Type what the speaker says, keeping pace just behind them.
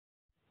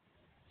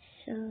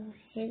So,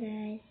 hey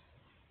guys,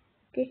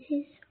 this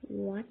is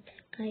what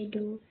I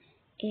do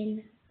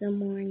in the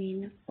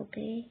morning,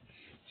 okay?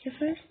 So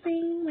first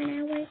thing when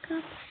I wake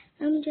up,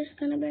 I'm just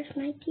gonna brush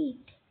my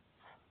teeth,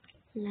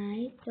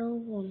 like the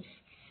worms.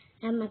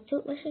 And my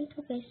toothbrush and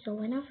toothpaste, so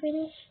when I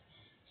finish,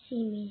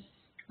 see me.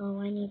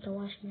 Oh, I need to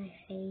wash my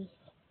face,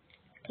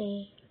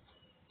 okay?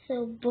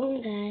 So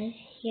boom guys,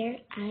 here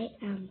I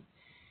am.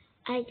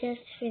 I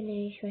just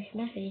finished brushing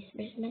my face,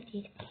 brushing my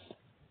teeth.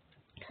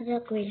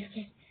 Look really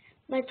good.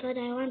 But what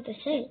I want to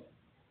say,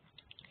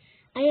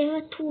 I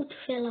have a tooth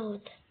fell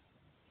out.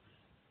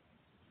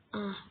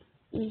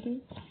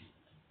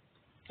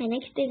 The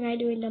next thing I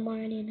do in the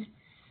morning,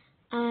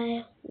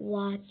 I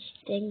watch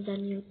things on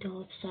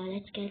YouTube. So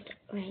let's get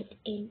right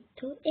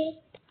into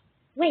it.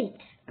 Wait,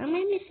 am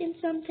I missing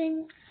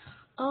something?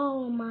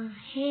 Oh, my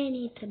hair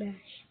needs to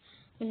brush.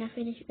 When I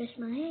finish brush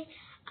my hair,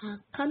 I'll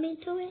come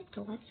into it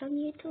to watch some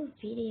YouTube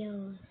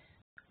videos.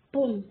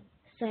 Boom.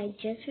 So I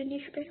just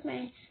finished brush my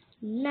hair.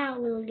 Now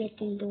we'll get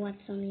into watch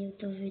some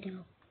YouTube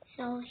video.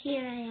 So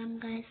here I am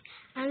guys.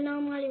 I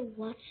normally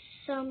watch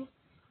some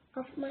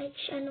of my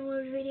channel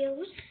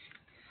videos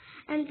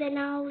and then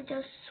I'll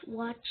just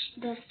watch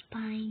the Spy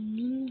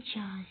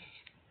Ninjas.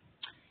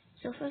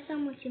 So first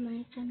I'm watching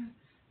my channel.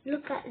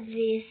 Look at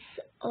this.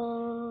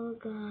 Oh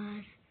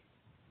god.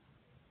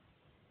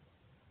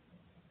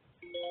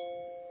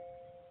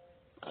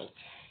 Wait,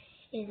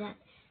 is that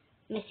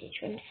message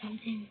from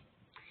something?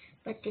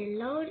 But they'll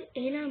load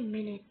in a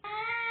minute.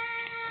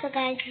 So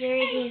guys, here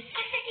it is.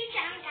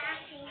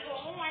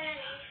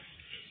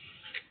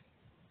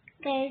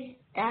 Guys,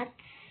 that's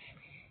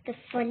the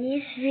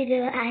funniest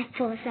video I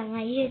post on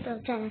my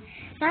YouTube channel.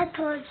 That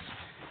was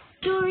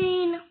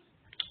during,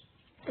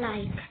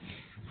 that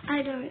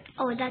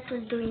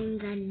was during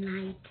the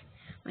night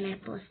when I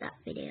post that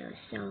video.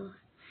 So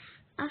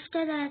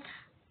after that,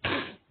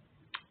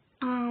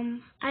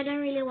 I don't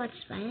really watch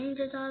Spy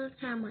Ninjas all the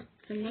time, but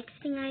the next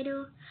thing I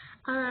do,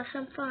 I'll have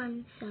some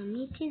fun. So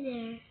meet you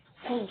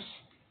there. Oops,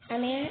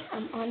 I'm here.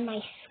 I'm on my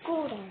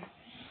scooter.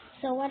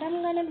 So what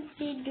I'm gonna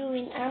be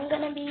doing, I'm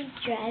gonna be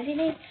driving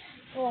it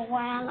for a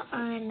while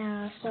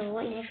on. So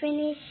when I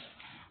finish,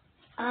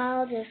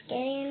 I'll just get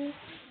in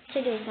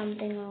to do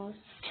something else.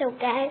 So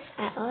guys,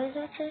 I always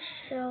watch a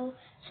show,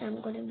 so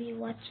I'm gonna be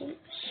watching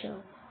a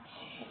show.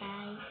 So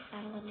guys,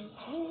 I'm gonna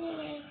change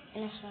it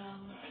in a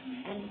song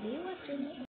and be watching it.